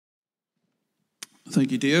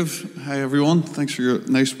Thank you, Dave. Hi, everyone. Thanks for your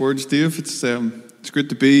nice words, Dave. It's great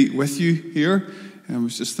to be with you here. I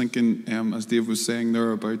was just thinking, as Dave was saying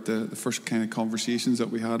there, about the first kind of conversations that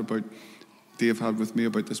we had Dave had with me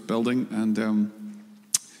about this building, and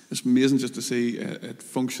it's amazing just to see it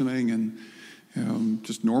functioning and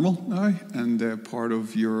just normal now, and part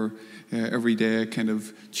of your everyday kind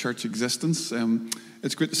of church existence.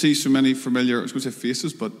 It's great to see so many familiar, I was going to say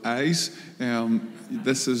faces, but eyes.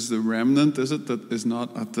 This is the remnant, is it, that is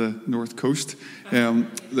not at the North Coast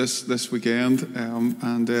this weekend.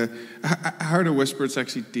 And I heard a whisper it's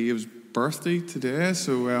actually Dave's birthday today,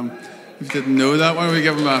 so if you didn't know that, why don't we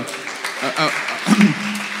give him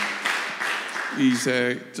he's,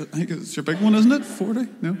 I think it's your big one, isn't it? 40?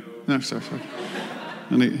 No, sorry.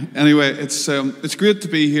 Anyway, it's great to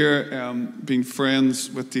be here, being friends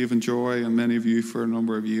with Dave and Joy and many of you for a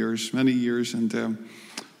number of years, many years, and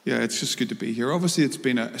it's just good to be here. Obviously, it's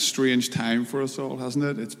been a strange time for us all, hasn't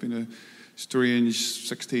it? It's been a strange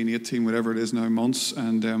 16, 18, whatever it is now, months,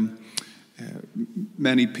 and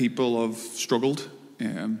many people have struggled,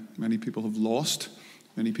 many people have lost,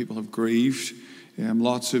 many people have grieved.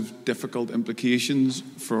 Lots of difficult implications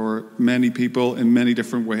for many people in many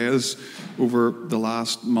different ways over the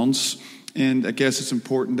last months. And I guess it's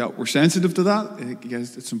important that we're sensitive to that. I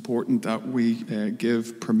guess it's important that we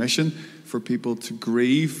give permission for people to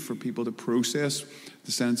grieve, for people to process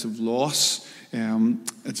the sense of loss.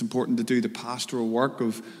 It's important to do the pastoral work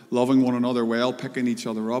of loving one another well, picking each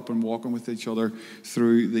other up and walking with each other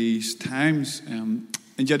through these times.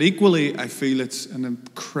 And yet equally, I feel it's an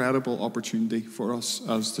incredible opportunity for us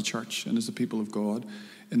as the church and as the people of God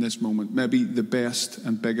in this moment. Maybe the best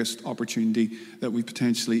and biggest opportunity that we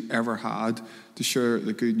potentially ever had to share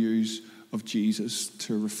the good news of Jesus,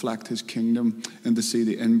 to reflect his kingdom and to see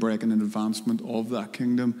the inbreaking and advancement of that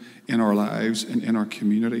kingdom in our lives and in our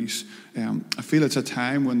communities. I feel it's a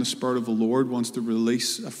time when the Spirit of the Lord wants to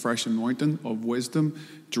release a fresh anointing of wisdom,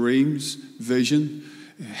 dreams, vision,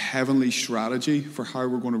 heavenly strategy for how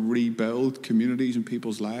we're going to rebuild communities and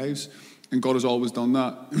people's lives. And God has always done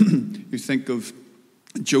that. You think of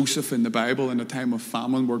Joseph in the Bible in a time of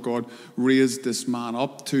famine where God raised this man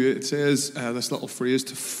up to, it says, this little phrase,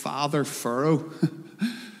 to father Pharaoh.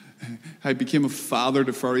 He became a father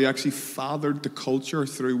to Pharaoh. He actually fathered the culture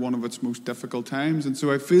through one of its most difficult times. And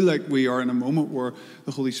so I feel like we are in a moment where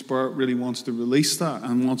the Holy Spirit really wants to release that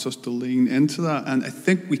and wants us to lean into that. And I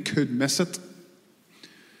think we could miss it.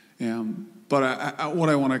 But what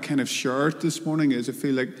I want to kind of share this morning is I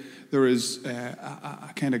feel like there is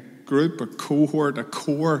a kind of group, a cohort, a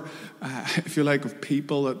core, if you like, of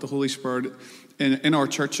people that the Holy Spirit in our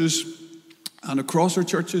churches and across our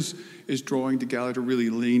churches is drawing together to really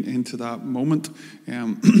lean into that moment.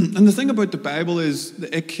 And the thing about the Bible is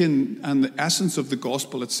that it can, and the essence of the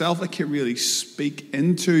gospel itself, it can really speak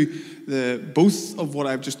into both of what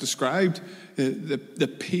I've just described,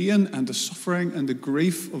 the pain and the suffering and the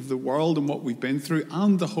grief of the world and what we've been through,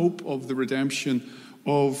 and the hope of the redemption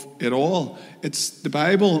of it all. It's the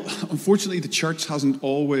Bible. Unfortunately, the church hasn't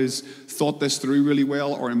always thought this through really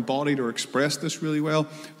well or embodied or expressed this really well,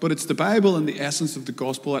 but it's the Bible and the essence of the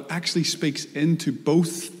gospel that actually speaks into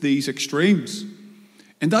both these extremes.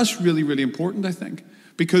 And that's really, really important, I think,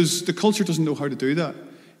 because the culture doesn't know how to do that.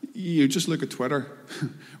 You just look at Twitter,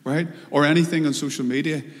 right? Or anything on social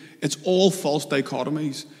media. It's all false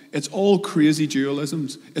dichotomies. It's all crazy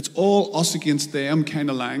dualisms. It's all us against them kind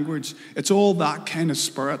of language. It's all that kind of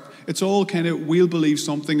spirit. It's all kind of, we'll believe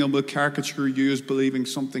something and we'll caricature you as believing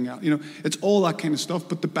something else. You know, it's all that kind of stuff.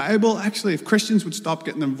 But the Bible, actually, if Christians would stop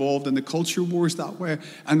getting involved in the culture wars that way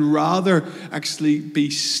and rather actually be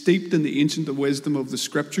steeped in the ancient wisdom of the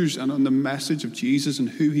scriptures and on the message of Jesus and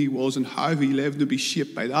who he was and how he lived, and be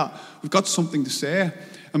shaped by that, we've got something to say.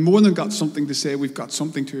 And more than got something to say, we've got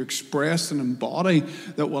something to express and embody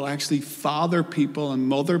that will actually father people and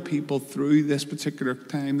mother people through this particular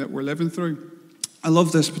time that we're living through. I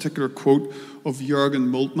love this particular quote of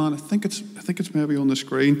Jürgen Moltmann. I think it's maybe on the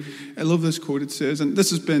screen. I love this quote. It says, and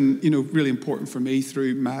this has been, really important for me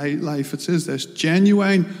through my life. It says this: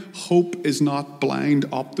 genuine hope is not blind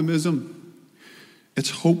optimism.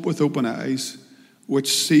 It's hope with open eyes,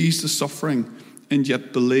 which sees the suffering and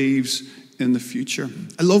yet believes in the future.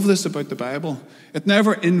 I love this about the Bible. It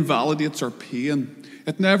never invalidates our pain.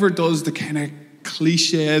 It never does the kind of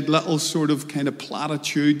cliched little sort of kind of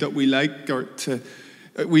platitude that we like, or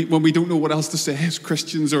when we don't know what else to say as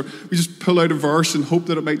Christians, or we just pull out a verse and hope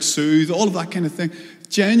that it might soothe, all of that kind of thing.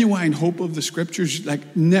 genuine hope of the Scriptures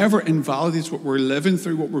like never invalidates what we're living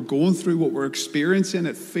through, what we're going through, what we're experiencing.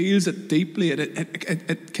 It feels it deeply.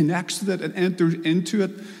 It connects to it. It enters into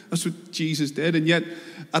it. That's what Jesus did. And yet,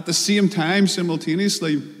 at the same time,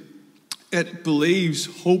 simultaneously, it believes,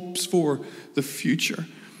 hopes for the future.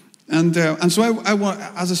 And so I want,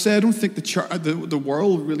 as I said, I don't think the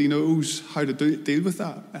world really knows how to deal with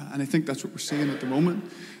that. And I think that's what we're seeing at the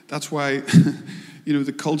moment. That's why,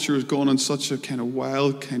 the culture has gone on such a kind of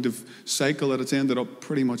wild kind of cycle that it's ended up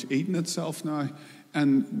pretty much eating itself now.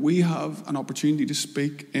 And we have an opportunity to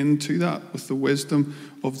speak into that with the wisdom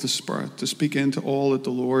of the Spirit, to speak into all that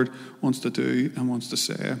the Lord wants to do and wants to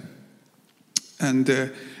say. And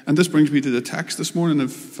this brings me to the text this morning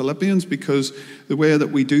of Philippians, because the way that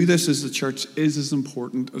we do this as the church is as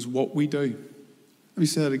important as what we do. Let me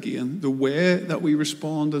say it again. The way that we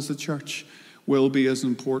respond as the church will be as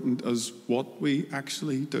important as what we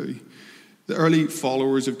actually do. The early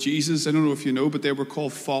followers of Jesus, I don't know if you know, but they were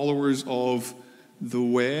called followers of the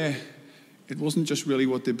way. It wasn't just really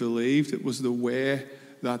what they believed, it was the way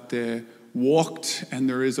that they walked, and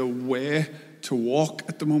there is a way to walk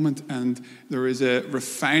at the moment, and there is a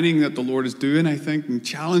refining that the Lord is doing, I think, and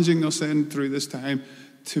challenging us in through this time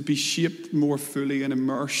to be shaped more fully and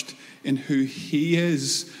immersed in who He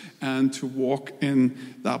is and to walk in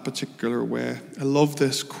that particular way. I love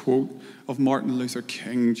this quote of Martin Luther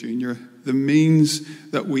King Jr. The means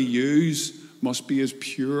that we use must be as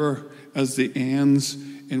pure as the ends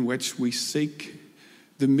in which we seek.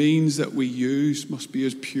 The means that we use must be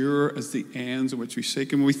as pure as the ends in which we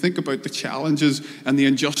seek. And when we think about the challenges and the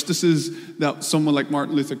injustices that someone like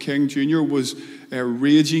Martin Luther King Jr. was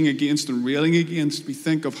raging against and railing against, we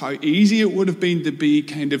think of how easy it would have been to be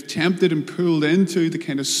kind of tempted and pulled into the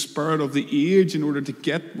kind of spirit of the age in order to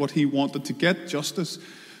get what he wanted to get, justice.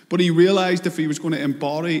 But he realized if he was going to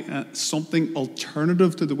embody something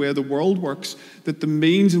alternative to the way the world works, that the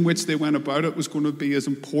means in which they went about it was going to be as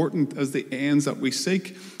important as the ends that we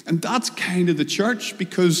seek. And that's kind of the church,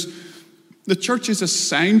 because the church is a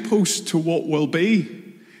signpost to what will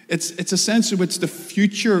be. It's a sense in which the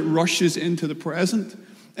future rushes into the present.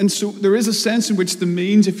 And so there is a sense in which the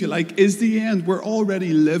means, if you like, is the end. We're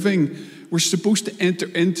already living. We're supposed to enter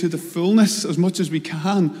into the fullness as much as we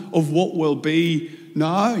can of what will be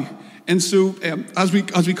now. And so as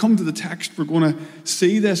we come to the text, we're going to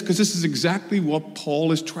see this, because this is exactly what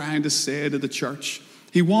Paul is trying to say to the church.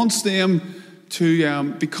 He wants them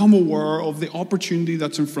to become aware of the opportunity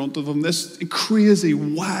that's in front of them, this crazy,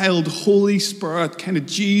 wild, Holy Spirit kind of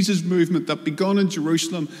Jesus movement that begun in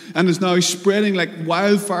Jerusalem and is now spreading like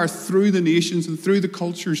wildfire through the nations and through the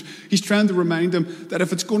cultures. He's trying to remind them that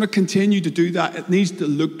if it's going to continue to do that, it needs to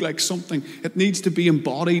look like something. It needs to be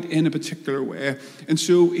embodied in a particular way. And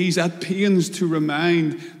so he's at pains to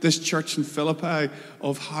remind this church in Philippi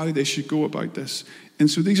of how they should go about this. And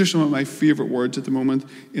so these are some of my favorite words at the moment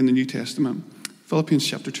in the New Testament. Philippians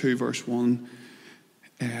chapter 2, verse 1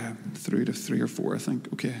 through to 3 or 4, I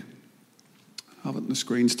think. Okay. I have it on the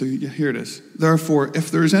screens too. Yeah, here it is. Therefore,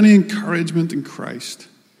 if there is any encouragement in Christ,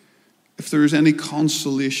 if there is any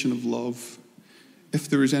consolation of love, if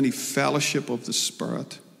there is any fellowship of the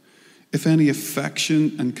Spirit, if any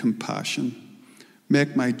affection and compassion,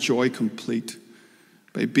 make my joy complete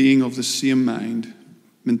by being of the same mind,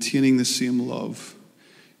 maintaining the same love,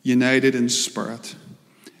 united in spirit,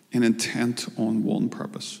 and intent on one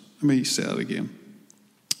purpose. Let me say that again.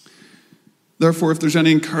 Therefore, if there's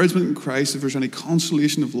any encouragement in Christ, if there's any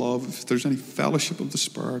consolation of love, if there's any fellowship of the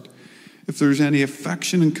Spirit, if there's any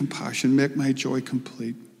affection and compassion, make my joy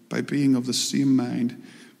complete by being of the same mind,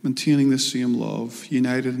 maintaining the same love,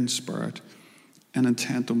 united in spirit, and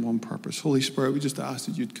intent on one purpose. Holy Spirit, we just ask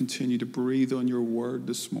that you'd continue to breathe on your word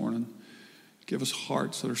this morning. Give us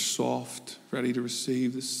hearts that are soft, ready to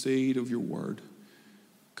receive the seed of your word.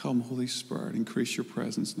 Come, Holy Spirit, increase your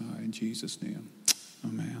presence now in Jesus' name.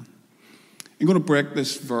 Amen. I'm going to break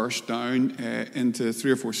this verse down into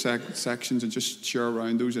 3 or 4 sections and just share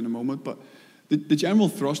around those in a moment. But the general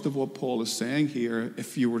thrust of what Paul is saying here,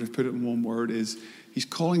 if you were to put it in one word, is he's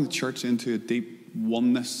calling the church into a deep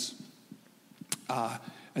oneness, a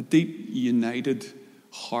deep united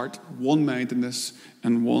heart, one-mindedness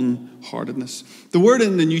and one-heartedness. The word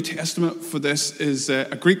in the New Testament for this is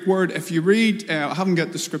a Greek word. If you read, I haven't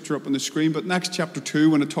got the scripture up on the screen, but in Acts chapter 2,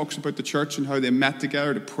 when it talks about the church and how they met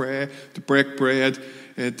together to pray, to break bread,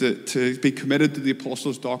 to be committed to the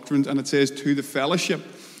apostles' doctrines, and it says to the fellowship.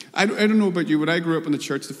 I don't know about you, when I grew up in the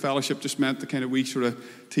church, the fellowship just meant the kind of wee sort of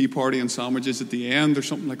tea party and sandwiches at the end or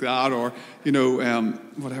something like that, or,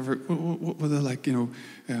 whatever, what were they like,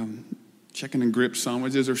 chicken and grape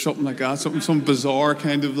sandwiches or something like that, some bizarre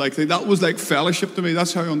kind of like thing. That was like fellowship to me.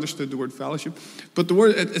 That's how I understood the word fellowship. But the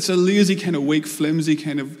word, it's a lazy kind of weak, flimsy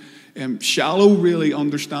kind of shallow, really,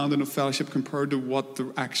 understanding of fellowship compared to what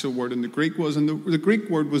the actual word in the Greek was. And the Greek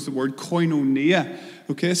word was the word koinonia.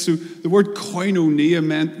 Okay, so the word koinonia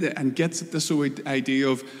meant and gets at this idea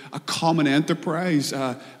of a common enterprise,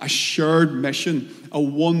 a shared mission, a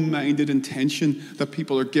one-minded intention that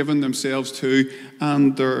people are giving themselves to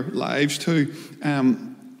and their lives to.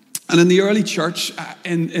 And in the early church,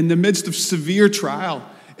 in the midst of severe trial,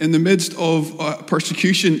 in the midst of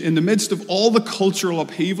persecution, in the midst of all the cultural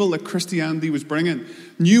upheaval that Christianity was bringing,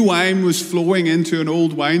 new wine was flowing into an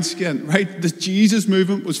old wineskin, right? The Jesus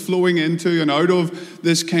movement was flowing into and out of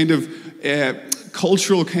this kind of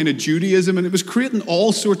cultural kind of Judaism, and it was creating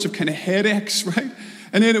all sorts of kind of headaches, right?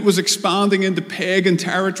 And then it was expanding into pagan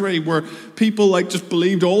territory where people like just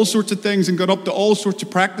believed all sorts of things and got up to all sorts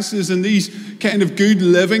of practices. And these kind of good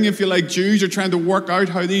living, if you like, Jews are trying to work out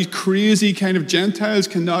how these crazy kind of Gentiles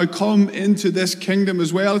can now come into this kingdom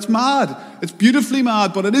as well. It's mad. It's beautifully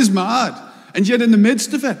mad, but it is mad. And yet in the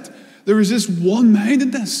midst of it, there is this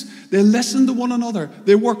one-mindedness. They listen to one another.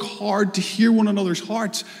 They work hard to hear one another's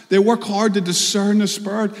hearts. They work hard to discern the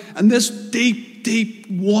Spirit. And this deep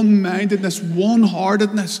one-mindedness,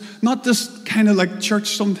 one-heartedness, not this kind of like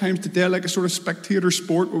church sometimes today, like a sort of spectator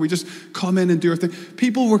sport where we just come in and do our thing.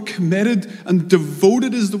 People were committed and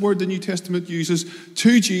devoted, is the word the New Testament uses,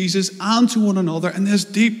 to Jesus and to one another. And this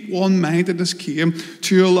deep one-mindedness came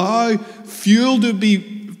to allow fuel to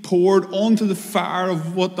be poured onto the fire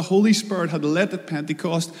of what the Holy Spirit had lit at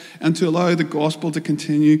Pentecost and to allow the gospel to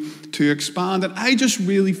continue to expand. And I just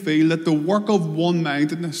really feel that the work of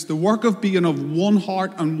one-mindedness, the work of being of one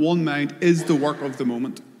heart and one mind is the work of the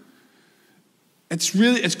moment. It's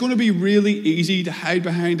going to be really easy to hide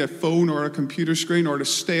behind a phone or a computer screen or to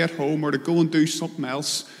stay at home or to go and do something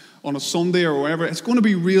else on a Sunday or whatever. It's going to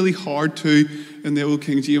be really hard to, in the old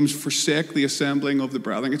King James, forsake the assembling of the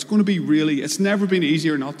brethren. It's never been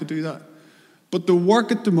easier not to do that. But the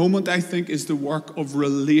work at the moment, I think, is the work of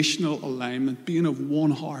relational alignment, being of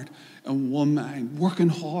one heart and one mind, working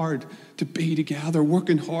hard to be together,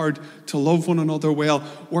 working hard to love one another well,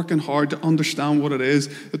 working hard to understand what it is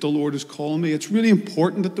that the Lord is calling me. It's really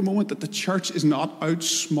important at the moment that the church is not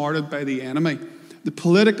outsmarted by the enemy. The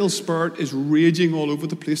political spirit is raging all over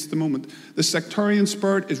the place at the moment. The sectarian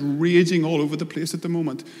spirit is raging all over the place at the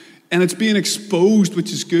moment. And it's being exposed,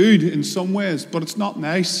 which is good in some ways, but it's not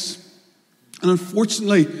nice. And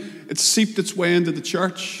unfortunately, it's seeped its way into the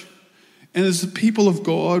church. And as the people of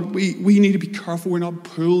God, we need to be careful we're not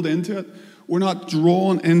pulled into it. We're not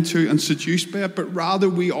drawn into and seduced by it, but rather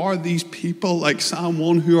we are these people like Psalm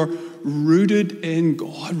 1 who are rooted in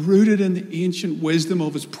God, rooted in the ancient wisdom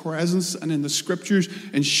of His presence and in the Scriptures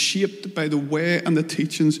and shaped by the way and the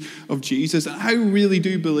teachings of Jesus. And I really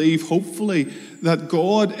do believe, hopefully, that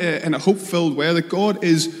God, in a hope-filled way, that God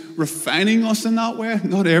is refining us in that way.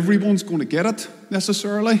 Not everyone's going to get it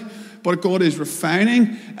necessarily, but God is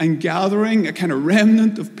refining and gathering a kind of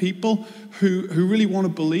remnant of people who really want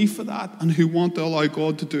to believe for that and who want to allow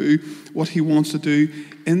God to do what He wants to do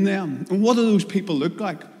in them. And what do those people look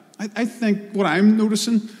like? I think what I'm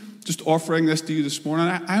noticing, just offering this to you this morning,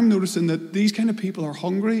 I'm noticing that these kind of people are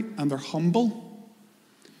hungry and they're humble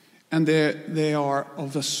and they are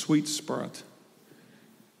of a sweet spirit.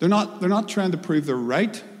 They're not trying to prove they're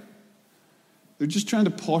right. They're just trying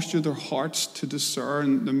to posture their hearts to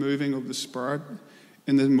discern the moving of the Spirit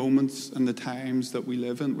in the moments and the times that we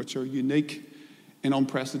live in, which are unique and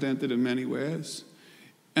unprecedented in many ways.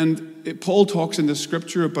 And Paul talks in the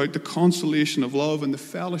Scripture about the consolation of love and the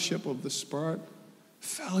fellowship of the Spirit.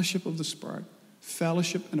 Fellowship of the Spirit.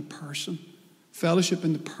 Fellowship in a person. Fellowship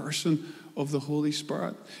in the person of the Holy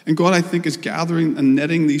Spirit. And God, I think, is gathering and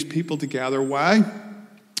knitting these people together. Why?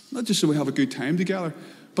 Not just so we have a good time together,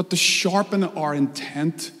 but to sharpen our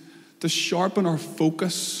intent, to sharpen our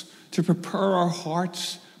focus, to prepare our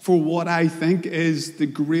hearts for what I think is the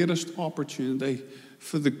greatest opportunity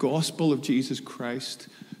for the gospel of Jesus Christ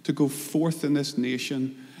to go forth in this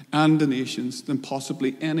nation and the nations than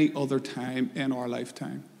possibly any other time in our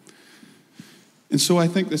lifetime. And so I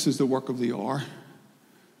think this is the work of the hour.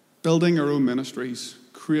 Building our own ministries,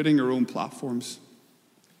 creating our own platforms.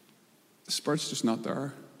 The Spirit's just not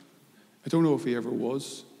there. I don't know if He ever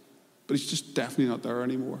was, but He's just definitely not there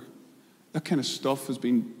anymore. That kind of stuff has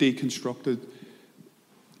been deconstructed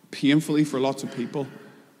painfully for lots of people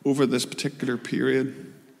over this particular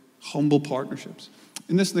period. Humble partnerships.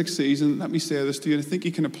 In this next season, let me say this to you, and I think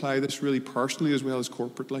you can apply this really personally as well as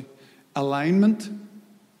corporately. Alignment,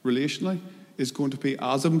 relationally, is going to be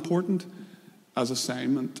as important as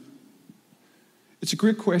assignment. It's a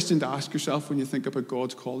great question to ask yourself when you think about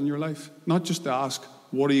God's call in your life. Not just to ask,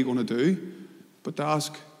 what are you going to do? But to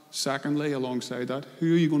ask, secondly, alongside that,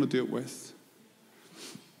 who are you going to do it with?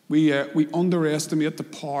 We underestimate the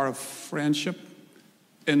power of friendship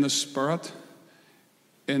in the Spirit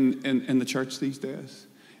in the church these days.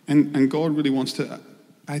 And God really wants to,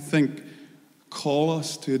 I think, call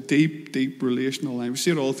us to a deep, deep relational line. We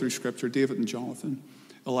see it all through Scripture. David and Jonathan,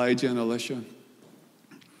 Elijah and Elisha,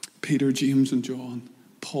 Peter, James and John,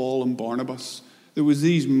 Paul and Barnabas. There was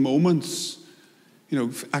these moments,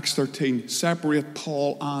 Acts 13, separate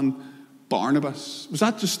Paul and Barnabas. Was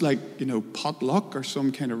that just like, potluck or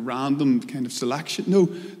some kind of random kind of selection? No,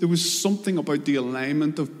 there was something about the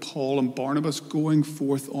alignment of Paul and Barnabas going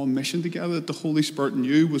forth on mission together that the Holy Spirit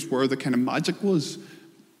knew was where the kind of magic was.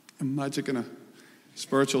 And magic in a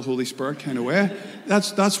spiritual Holy Spirit kind of way.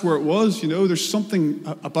 That's where it was, There's something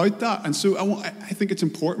about that. And so I think it's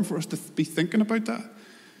important for us to be thinking about that.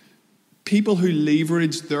 People who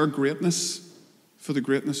leverage their greatness for the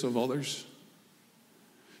greatness of others.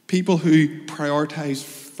 People who prioritize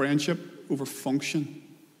friendship over function.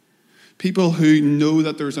 People who know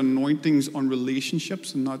that there's anointings on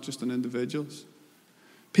relationships and not just on individuals.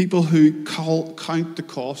 People who count the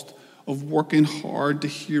cost of working hard to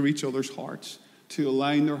hear each other's hearts, to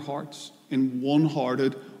align their hearts in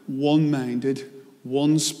one-hearted, one-minded,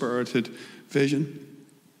 one-spirited vision.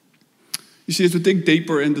 You see, as we dig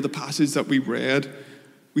deeper into the passage that we read,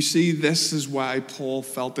 we see this is why Paul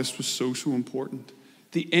felt this was so, so important.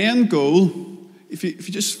 The end goal, if you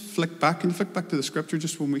just flick back to the Scripture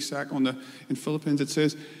just when we sat in Philippians, it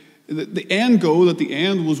says the end goal at the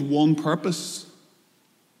end was one purpose.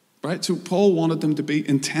 Right? So Paul wanted them to be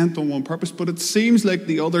intent on one purpose, but it seems like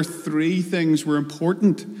the other three things were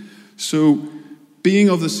important. So being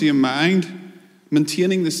of the same mind,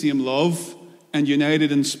 maintaining the same love, and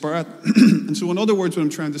united in spirit. And so in other words, what I'm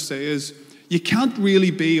trying to say is, you can't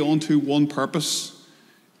really be onto one purpose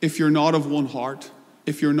if you're not of one heart,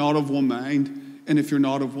 if you're not of one mind, and if you're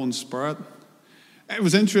not of one spirit. It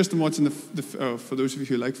was interesting watching for those of you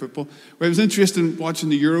who like football, it was interesting watching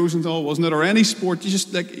the Euros and all, wasn't it? Or any sport,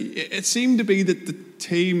 it seemed to be that the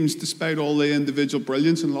teams, despite all the individual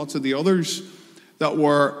brilliance and lots of the others, that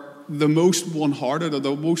were the most one-hearted or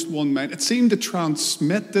the most one-minded, it seemed to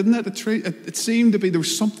transmit, didn't it? It seemed to be there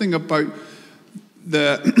was something about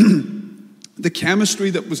the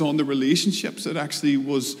chemistry that was on the relationships that actually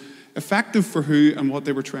was effective for who and what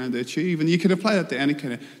they were trying to achieve. And you could apply that to any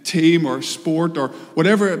kind of team or sport or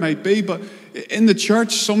whatever it might be. But in the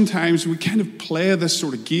church, sometimes we kind of play this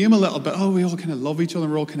sort of game a little bit. Oh, we all kind of love each other,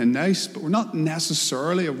 we're all kind of nice, but we're not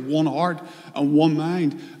necessarily of one heart and one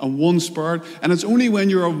mind and one spirit. And it's only when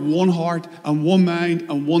you're of one heart and one mind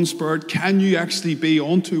and one spirit can you actually be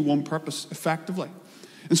onto one purpose effectively.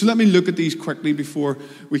 And so let me look at these quickly before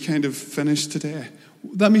we kind of finish today.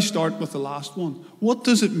 Let me start with the last one. What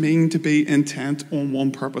does it mean to be intent on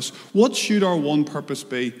one purpose? What should our one purpose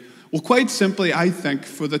be? Well, quite simply, I think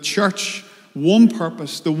for the church, one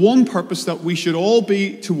purpose, the one purpose that we should all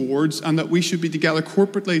be towards and that we should be together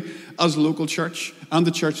corporately as a local church and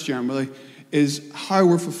the church generally, is how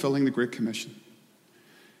we're fulfilling the Great Commission.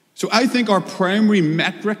 So I think our primary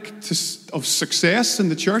metric of success in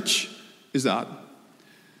the church is that.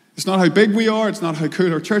 It's not how big we are, it's not how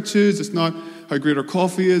cool our church is, it's not how great our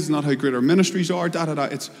coffee is, not how great our ministries are,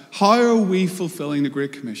 It's how are we fulfilling the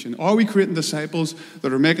Great Commission? Are we creating disciples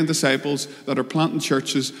that are making disciples, that are planting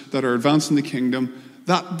churches, that are advancing the kingdom?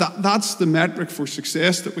 That's the metric for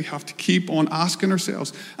success that we have to keep on asking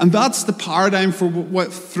ourselves. And that's the paradigm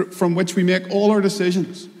from which we make all our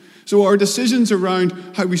decisions. So our decisions around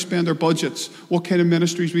how we spend our budgets, what kind of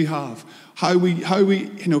ministries we have, how we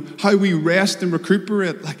rest and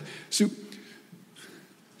recuperate.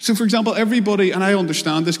 So for example, everybody, and I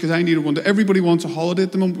understand this because I needed one, everybody wants a holiday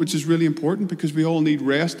at the moment, which is really important because we all need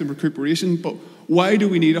rest and recuperation. But why do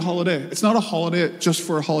we need a holiday? It's not a holiday just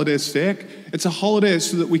for a holiday's sake. It's a holiday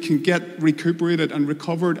so that we can get recuperated and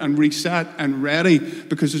recovered and reset and ready,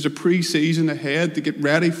 because there's a pre-season ahead to get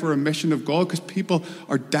ready for a mission of God, because people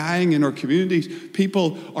are dying in our communities.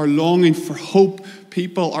 People are longing for hope.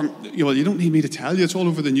 People are, you don't need me to tell you, it's all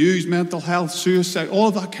over the news, mental health, suicide, all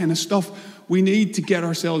of that kind of stuff. We need to get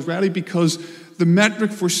ourselves ready, because the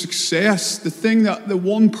metric for success, the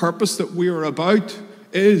one purpose that we are about,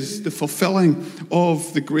 is the fulfilling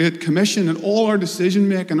of the Great Commission, and all our decision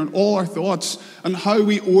making and all our thoughts and how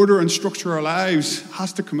we order and structure our lives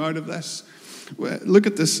has to come out of this. Look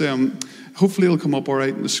at this. Hopefully it'll come up all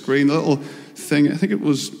right on the screen. A little thing, I think it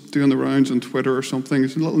was doing the rounds on Twitter or something.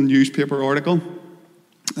 It's a little newspaper article.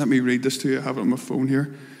 Let me read this to you. I have it on my phone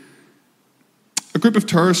here. group of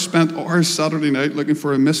tourists spent hours Saturday night looking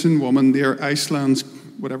for a missing woman near Iceland's,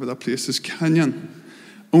 whatever that place is, canyon,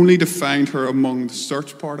 only to find her among the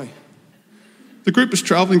search party. The group was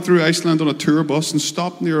travelling through Iceland on a tour bus and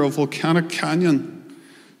stopped near a volcanic canyon.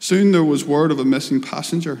 Soon there was word of a missing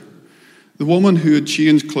passenger. The woman who had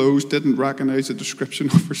changed clothes didn't recognise the description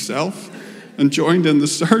of herself and joined in the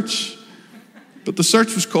search. But the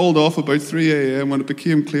search was called off about 3 a.m. when it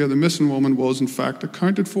became clear the missing woman was in fact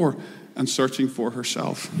accounted for and searching for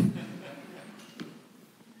herself.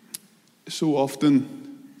 So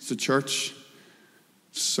often, it's the church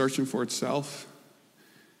searching for itself.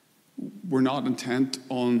 We're not intent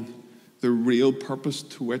on the real purpose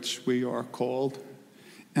to which we are called.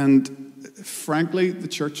 And frankly, the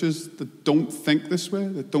churches that don't think this way,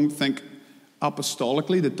 that don't think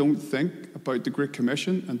apostolically, that don't think about the Great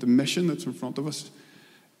Commission and the mission that's in front of us,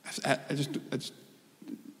 I'm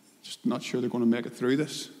just not sure they're going to make it through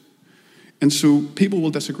this. And so people will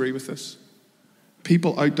disagree with this.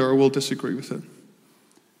 People out there will disagree with it.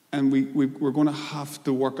 And we're going to have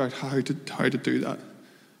to work out how to do that.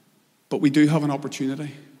 But we do have an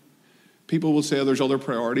opportunity. People will say there's other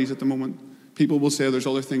priorities at the moment. People will say there's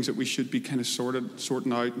other things that we should be kind of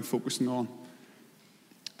sorting out and focusing on.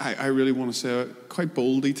 I really want to say it quite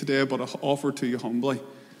boldly today, but I offer to you humbly,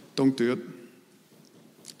 don't do it.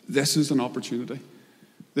 This is an opportunity.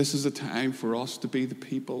 This is a time for us to be the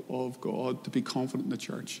people of God, to be confident in the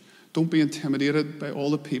church. Don't be intimidated by all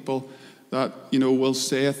the people that, will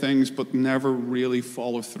say things but never really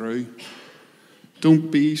follow through. Don't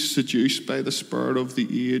be seduced by the spirit of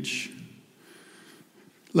the age.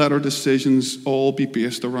 Let our decisions all be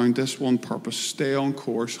based around this one purpose. Stay on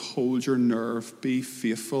course, hold your nerve, be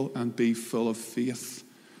faithful, and be full of faith.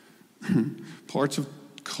 Parts of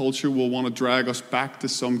culture will want to drag us back to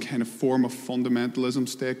some kind of form of fundamentalism.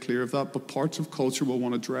 Stay clear of that. But parts of culture will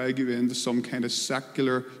want to drag you into some kind of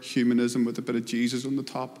secular humanism with a bit of Jesus on the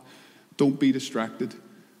top. Don't be distracted.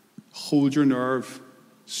 Hold your nerve.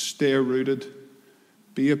 Stay rooted.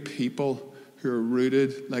 Be a people who are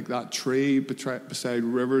rooted like that tree beside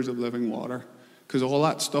rivers of living water. Because all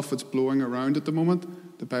that stuff that's blowing around at the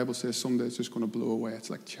moment, the Bible says someday it's just going to blow away.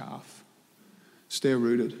 It's like chaff. Stay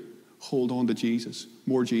rooted. Hold on to Jesus.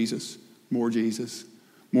 More Jesus. More Jesus.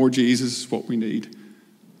 More Jesus is what we need.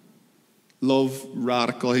 Love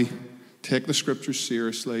radically. Take the scriptures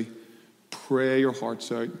seriously. Pray your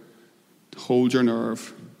hearts out. Hold your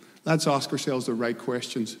nerve. Let's ask ourselves the right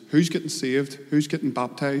questions. Who's getting saved? Who's getting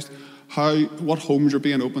baptized? What homes are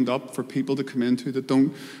being opened up for people to come into that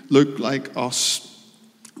don't look like us?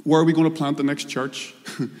 Where are we going to plant the next church?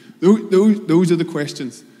 Those are the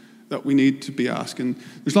questions that we need to be asking.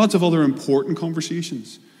 There's lots of other important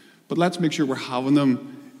conversations, but let's make sure we're having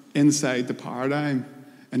them inside the paradigm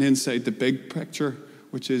and inside the big picture,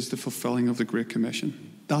 which is the fulfilling of the Great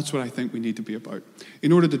Commission. That's what I think we need to be about.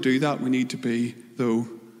 In order to do that, we need to be, though,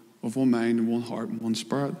 of one mind and one heart and one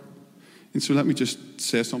spirit. And so let me just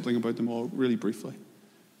say something about them all really briefly.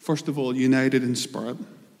 First of all, united in spirit.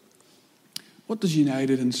 What does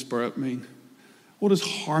united in spirit mean? What does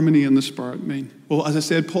harmony in the spirit mean? Well, as I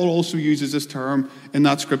said, Paul also uses this term in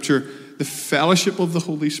that scripture, the fellowship of the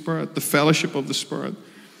Holy Spirit, the fellowship of the Spirit.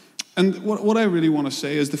 And what I really want to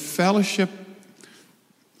say is the fellowship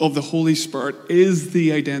of the Holy Spirit is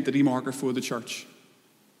the identity marker for the church.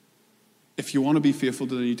 If you want to be faithful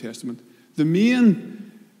to the New Testament. The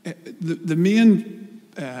main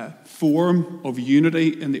form of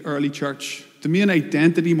unity in the early church, the main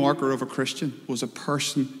identity marker of a Christian was a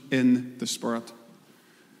person in the Spirit.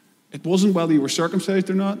 It wasn't whether you were circumcised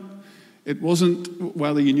or not. It wasn't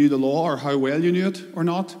whether you knew the law or how well you knew it or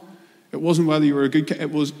not. It wasn't whether you were a good kid.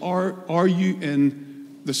 It was, are you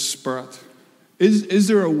in the Spirit? Is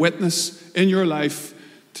there a witness in your life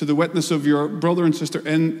to the witness of your brother and sister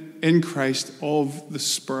in Christ of the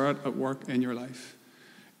Spirit at work in your life?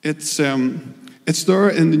 It's there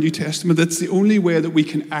in the New Testament. It's the only way that we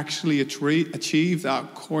can actually achieve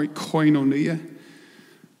that koinonia.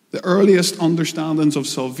 The earliest understandings of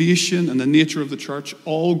salvation and the nature of the church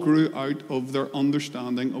all grew out of their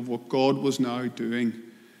understanding of what God was now doing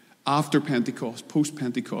after Pentecost,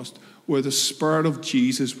 post-Pentecost, where the Spirit of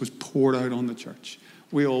Jesus was poured out on the church.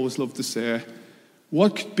 We always love to say,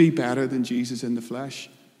 what could be better than Jesus in the flesh?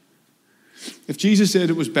 If Jesus said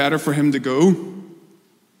it was better for him to go,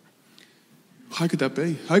 how could that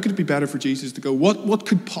be? How could it be better for Jesus to go? What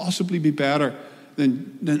could possibly be better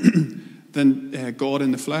than God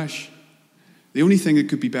in the flesh? The only thing that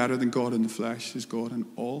could be better than God in the flesh is God in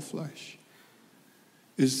all flesh.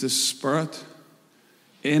 Is the Spirit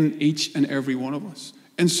in each and every one of us.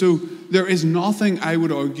 And so there is nothing, I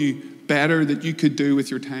would argue, better that you could do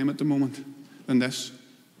with your time at the moment in this.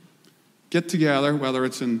 Get together, whether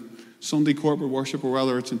it's in Sunday corporate worship or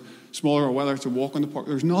whether it's in smaller or whether it's a walk in the park.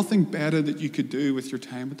 There's nothing better that you could do with your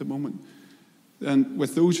time at the moment than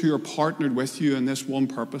with those who are partnered with you in this one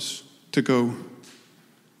purpose, to go,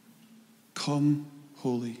 come,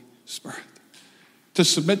 Holy Spirit. To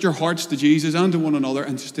submit your hearts to Jesus and to one another,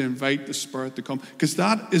 and just to invite the Spirit to come. Because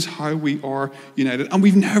that is how we are united. And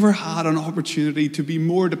we've never had an opportunity to be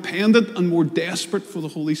more dependent and more desperate for the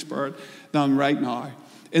Holy Spirit than right now.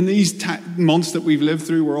 In these months that we've lived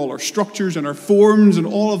through, where all our structures and our forms and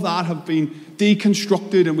all of that have been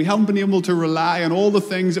deconstructed, and we haven't been able to rely on all the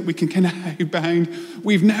things that we can kind of hide behind,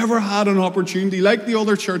 we've never had an opportunity like the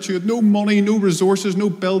other church who had no money, no resources, no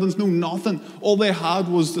buildings, no nothing. All they had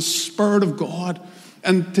was the Spirit of God.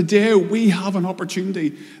 And today we have an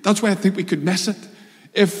opportunity. That's why I think we could miss it.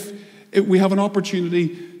 If we have an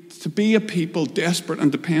opportunity to be a people desperate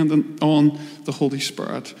and dependent on the Holy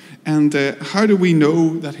Spirit. And how do we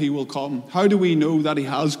know that He will come? How do we know that He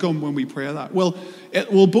has come when we pray that? Well,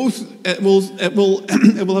 it will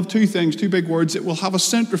have two things, two big words. It will have a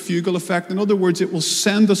centrifugal effect. In other words, it will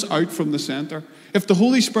send us out from the center. If the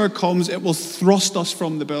Holy Spirit comes, it will thrust us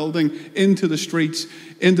from the building into the streets,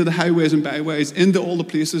 into the highways and byways, into all the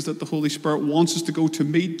places that the Holy Spirit wants us to go to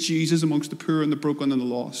meet Jesus amongst the poor and the broken and the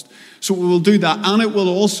lost. So we will do that. And it will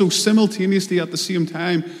also simultaneously at the same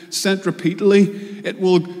time, centripetally, it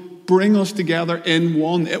will bring us together in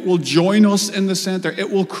one. It will join us in the center.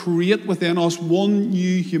 It will create within us one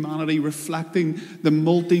new humanity reflecting the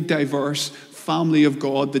multi-diverse family of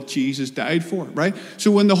God that Jesus died for, right?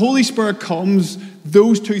 So when the Holy Spirit comes,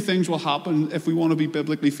 those two things will happen if we want to be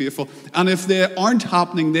biblically faithful. And if they aren't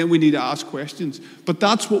happening, then we need to ask questions. But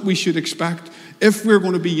that's what we should expect if we're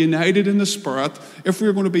going to be united in the Spirit, if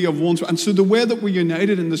we're going to be of one Spirit. And so the way that we're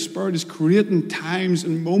united in the Spirit is creating times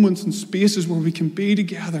and moments and spaces where we can be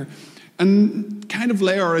together and kind of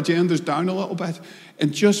lay our agendas down a little bit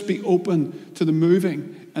and just be open to the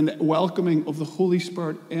moving and welcoming of the Holy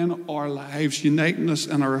Spirit in our lives, uniting us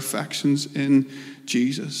in our affections in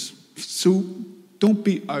Jesus. So don't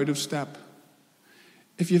be out of step.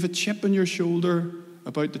 If you have a chip on your shoulder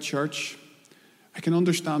about the church, I can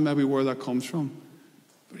understand maybe where that comes from.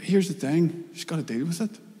 But here's the thing, you just got to deal with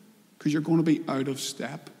it, because you're going to be out of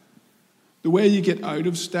step. The way you get out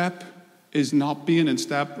of step is not being in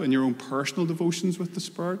step in your own personal devotions with the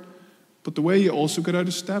Spirit, but the way you also get out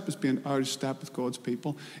of step is being out of step with God's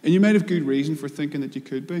people. And you might have good reason for thinking that you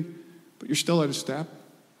could be, but you're still out of step.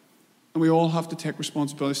 And we all have to take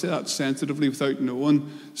responsibility. I say that sensitively without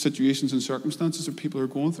knowing situations and circumstances that people are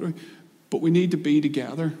going through. But we need to be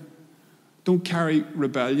together. Don't carry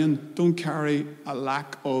rebellion. Don't carry a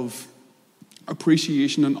lack of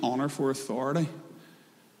appreciation and honor for authority.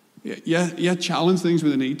 Yeah, challenge things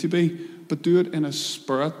where they need to be, but do it in a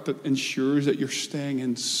spirit that ensures that you're staying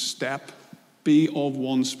in step. Be of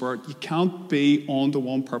one spirit. You can't be on to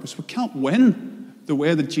one purpose. We can't win the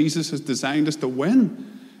way that Jesus has designed us to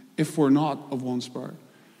win if we're not of one spirit.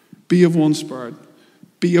 Be of one spirit.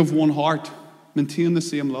 Be of one heart. Maintain the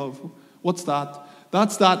same love. What's that?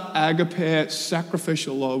 That's that agape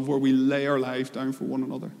sacrificial love where we lay our lives down for one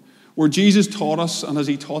another. Where Jesus taught us, and as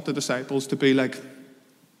He taught the disciples, to be like,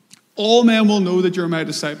 all men will know that you're my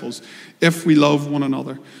disciples if we love one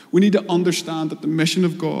another. We need to understand that the mission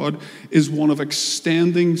of God is one of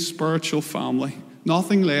extending spiritual family.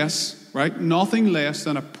 Nothing less, right? Nothing less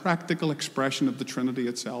than a practical expression of the Trinity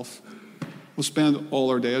itself. We'll spend all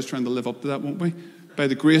our days trying to live up to that, won't we? By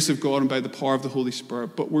the grace of God and by the power of the Holy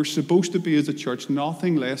Spirit. But we're supposed to be, as a church,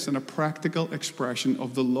 nothing less than a practical expression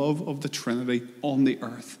of the love of the Trinity on the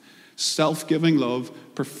earth. Self-giving love,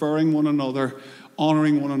 preferring one another,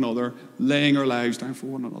 honouring one another, laying our lives down for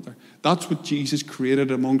one another. That's what Jesus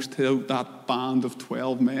created amongst that band of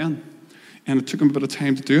 12 men. And it took him a bit of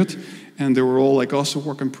time to do it. And they were all like us, a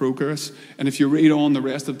work in progress. And if you read on the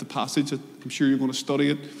rest of the passage, I'm sure you're going to study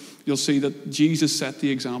it, you'll see that Jesus set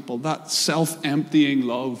the example. That self-emptying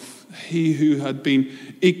love. He who had been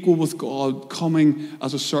equal with God, coming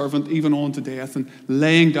as a servant even unto death and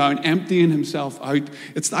laying down, emptying himself out.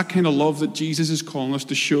 It's that kind of love that Jesus is calling us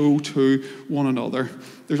to show to one another.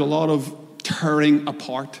 There's a lot of tearing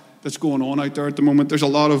apart that's going on out there at the moment. There's a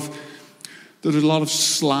lot of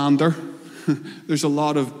slander. There's a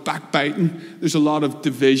lot of backbiting. There's a lot of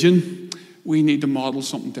division. We need to model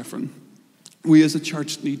something different. We as a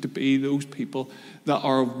church need to be those people that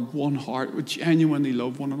are of one heart, who genuinely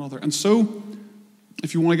love one another. And so,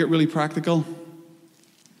 if you want to get really practical,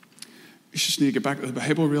 you just need to get back to the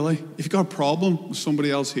Bible, really. If you've got a problem with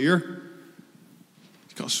somebody else here,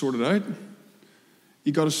 you've got to sort it out.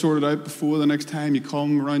 You got to sort it out before the next time you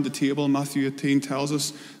come around the table. Matthew 18 tells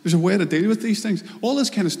us there's a way to deal with these things. All this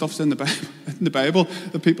kind of stuff's in the Bible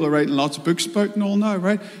that people are writing lots of books about and all now,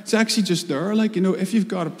 right? It's actually just there. Like, if you've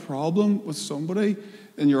got a problem with somebody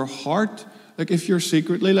in your heart, like if you're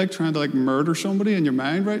secretly like trying to like murder somebody in your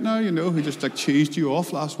mind right now, who just like cheesed you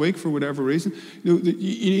off last week for whatever reason, you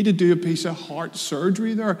need to do a piece of heart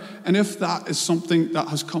surgery there. And if that is something that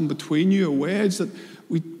has come between you, a wedge, that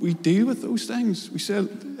we deal with those things. We say,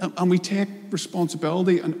 and we take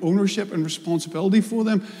responsibility and ownership and responsibility for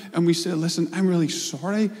them. And we say, listen, I'm really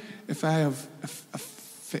sorry if I have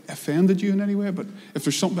offended you in any way, but if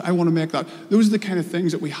there's something, I want to make that. Those are the kind of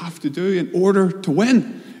things that we have to do in order to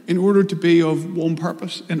win, in order to be of one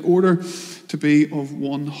purpose, in order to be of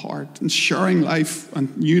one heart. And sharing life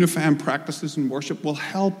and unifying practices and worship will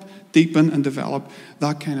help deepen and develop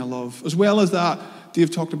that kind of love. As well as that, Dave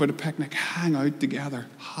talked about a picnic. Hang out together,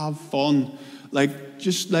 have fun,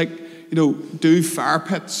 do fire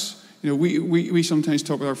pits. We sometimes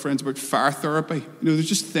talk with our friends about fire therapy. There's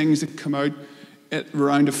just things that come out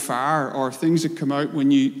around a fire, or things that come out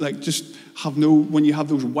when you when you have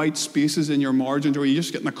those white spaces in your margins, or you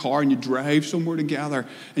just get in a car and you drive somewhere together,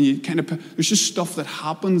 and there's just stuff that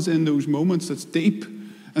happens in those moments that's deep.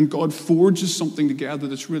 And God forges something together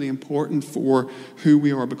that's really important for who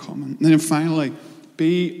we are becoming. And then finally,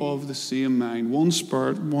 be of the same mind, one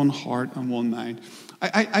spirit, one heart, and one mind.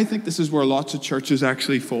 I think this is where lots of churches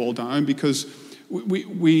actually fall down, because we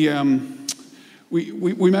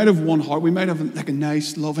might have one heart. We might have like a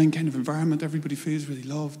nice, loving kind of environment. Everybody feels really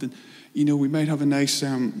loved, and we might have a nice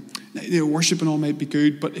worship and all might be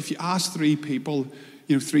good. But if you ask three people,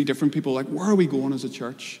 three different people, like, where are we going as a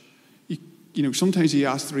church? Sometimes you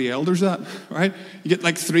ask three elders that, right? You get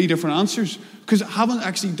like three different answers, because I haven't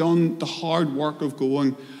actually done the hard work of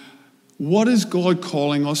going, what is God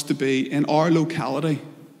calling us to be in our locality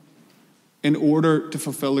in order to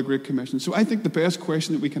fulfill the Great Commission? So I think the best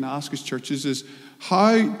question that we can ask as churches is,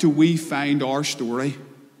 how do we find our story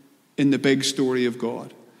in the big story of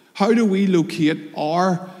God? How do we locate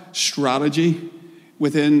our strategy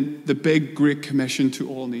within the big Great Commission to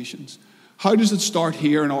all nations? How does it start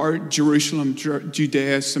here in our Jerusalem,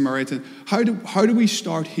 Judea, Samaria? How do we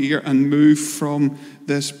start here and move from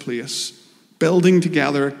this place, building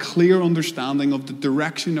together a clear understanding of the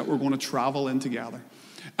direction that we're going to travel in together?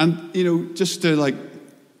 And, just to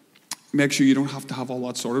make sure you don't have to have all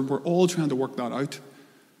that sorted, we're all trying to work that out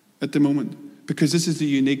at the moment, because this is a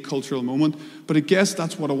unique cultural moment. But I guess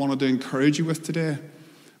that's what I wanted to encourage you with today,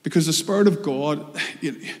 because the Spirit of God,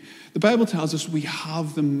 the Bible tells us we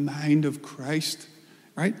have the mind of Christ,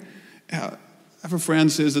 right? I have a friend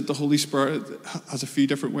says that the Holy Spirit has a few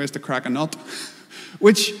different ways to crack a nut,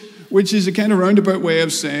 which is a kind of roundabout way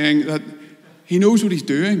of saying that he knows what he's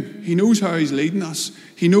doing. He knows how he's leading us.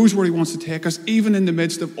 He knows where he wants to take us, even in the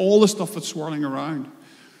midst of all the stuff that's swirling around.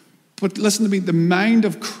 But listen to me, the mind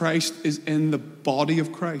of Christ is in the body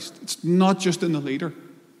of Christ. It's not just in the leader.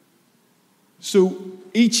 So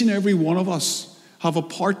each and every one of us have a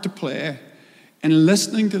part to play in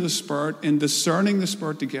listening to the Spirit, in discerning the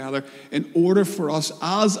Spirit together, in order for us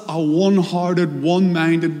as a one-hearted,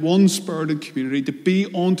 one-minded, one-spirited community to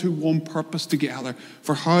be onto one purpose together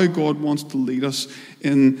for how God wants to lead us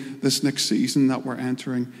in this next season that we're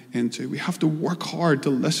entering into. We have to work hard to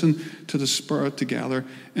listen to the Spirit together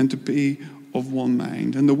and to be of one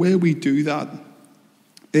mind. And the way we do that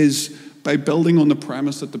is by building on the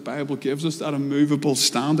premise that the Bible gives us, that immovable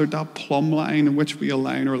standard, that plumb line in which we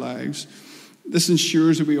align our lives. This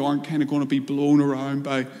ensures that we aren't kind of going to be blown around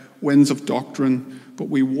by winds of doctrine, but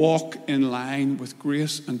we walk in line with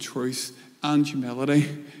grace and truth and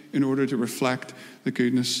humility in order to reflect the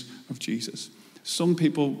goodness of Jesus. Some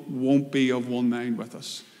people won't be of one mind with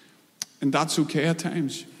us, and that's okay at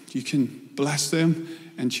times. You can bless them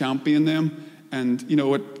and champion them. And,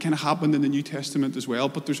 it kind of happened in the New Testament as well,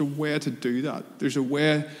 but there's a way to do that. There's a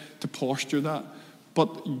way to posture that.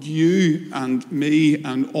 But you and me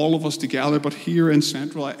and all of us together, but here in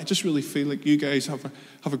Central, I just really feel like you guys have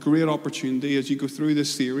a great opportunity as you go through this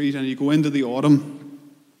series and you go into the autumn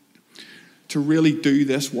to really do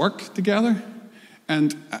this work together.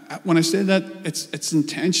 And when I say that, it's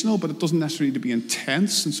intentional, but it doesn't necessarily need to be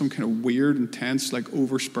intense in some kind of weird, intense,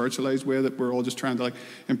 over-spiritualized way that we're all just trying to,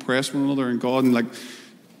 impress one another and God and,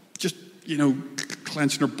 just,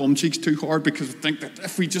 clenching our bum cheeks too hard because we think that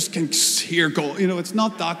if we just can hear God, it's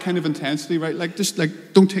not that kind of intensity, right?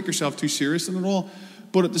 Don't take yourself too serious in it all.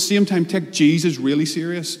 But at the same time, take Jesus really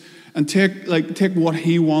serious. And take what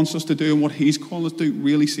he wants us to do and what he's calling us to do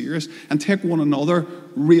really serious. And take one another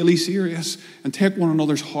really serious and take one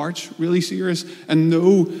another's hearts really serious and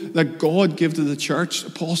know that God gave to the church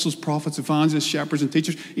apostles, prophets, evangelists, shepherds, and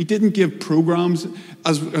teachers. He didn't give programs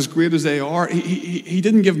as great as they are. He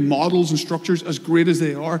didn't give models and structures as great as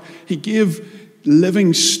they are. He gave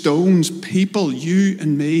living stones, people, you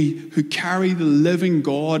and me, who carry the living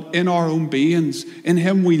God in our own beings. In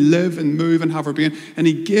him we live and move and have our being. And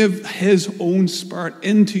he gave his own Spirit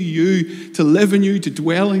into you to live in you, to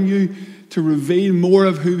dwell in you, to reveal more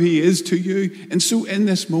of who he is to you. And so in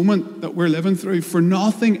this moment that we're living through, for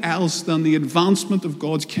nothing else than the advancement of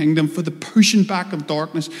God's kingdom, for the pushing back of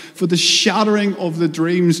darkness, for the shattering of the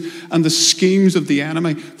dreams and the schemes of the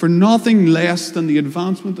enemy, for nothing less than the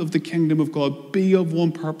advancement of the kingdom of God, be of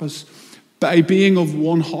one purpose, by being of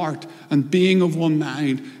one heart and being of one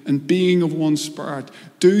mind and being of one spirit.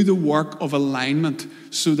 Do the work of alignment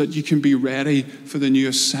so that you can be ready for the new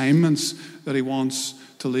assignments that he wants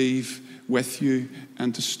to leave with you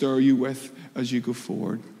and to stir you with as you go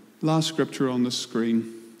forward. Last scripture on the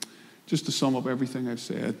screen, just to sum up everything I've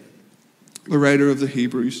said. The writer of the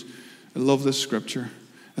Hebrews, I love this scripture.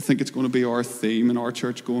 I think it's going to be our theme in our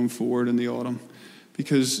church going forward in the autumn,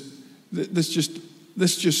 because this just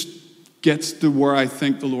gets to where I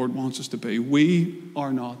think the Lord wants us to be. We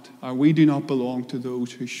do not belong to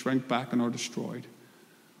those who shrink back and are destroyed,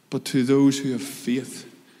 but to those who have faith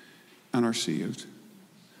and are saved.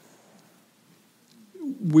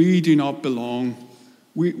 We do not belong.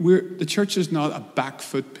 The church is not a back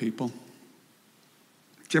foot people.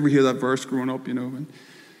 Did you ever hear that verse growing up, and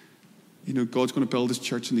God's going to build his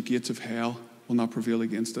church and the gates of hell will not prevail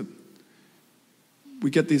against it. We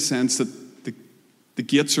get the sense that the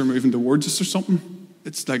gates are moving towards us or something.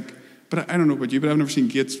 It's like, but I don't know about you, but I've never seen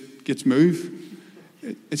gates move.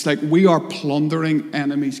 It's like we are plundering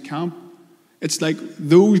enemy's camp. It's like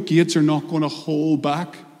those gates are not going to hold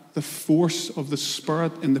back the force of the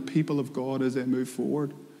Spirit in the people of God as they move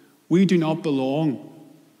forward. We do not belong.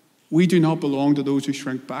 We do not belong to those who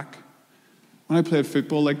shrink back. When I played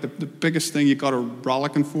football, like the biggest thing you got a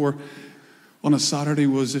rollicking for on a Saturday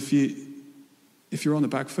was if you're on the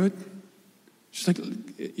back foot. Just like,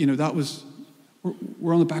 that was,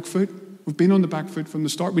 we're on the back foot. We've been on the back foot from the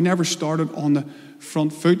start. We never started on the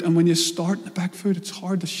front foot. And when you start on the back foot, it's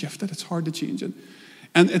hard to shift it. It's hard to change it.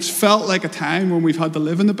 And it's felt like a time when we've had to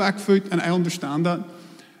live in the back foot, and I understand that.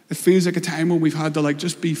 It feels like a time when we've had to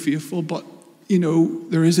just be faithful, but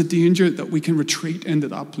there is a danger that we can retreat into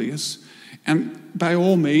that place. And by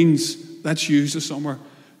all means, let's use the summer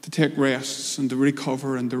to take rests and to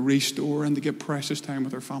recover and to restore and to get precious time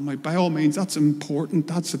with our family. By all means, that's important.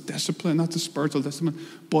 That's a discipline. That's a spiritual discipline.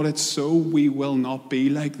 But it's so we will not be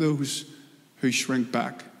like those who shrink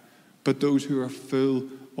back, but those who are full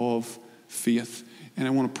of faith. And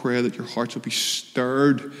I want to pray that your hearts will be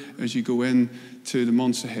stirred as you go into the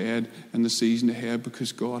months ahead and the season ahead,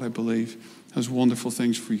 because God, I believe, has wonderful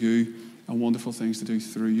things for you and wonderful things to do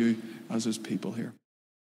through you as his people here.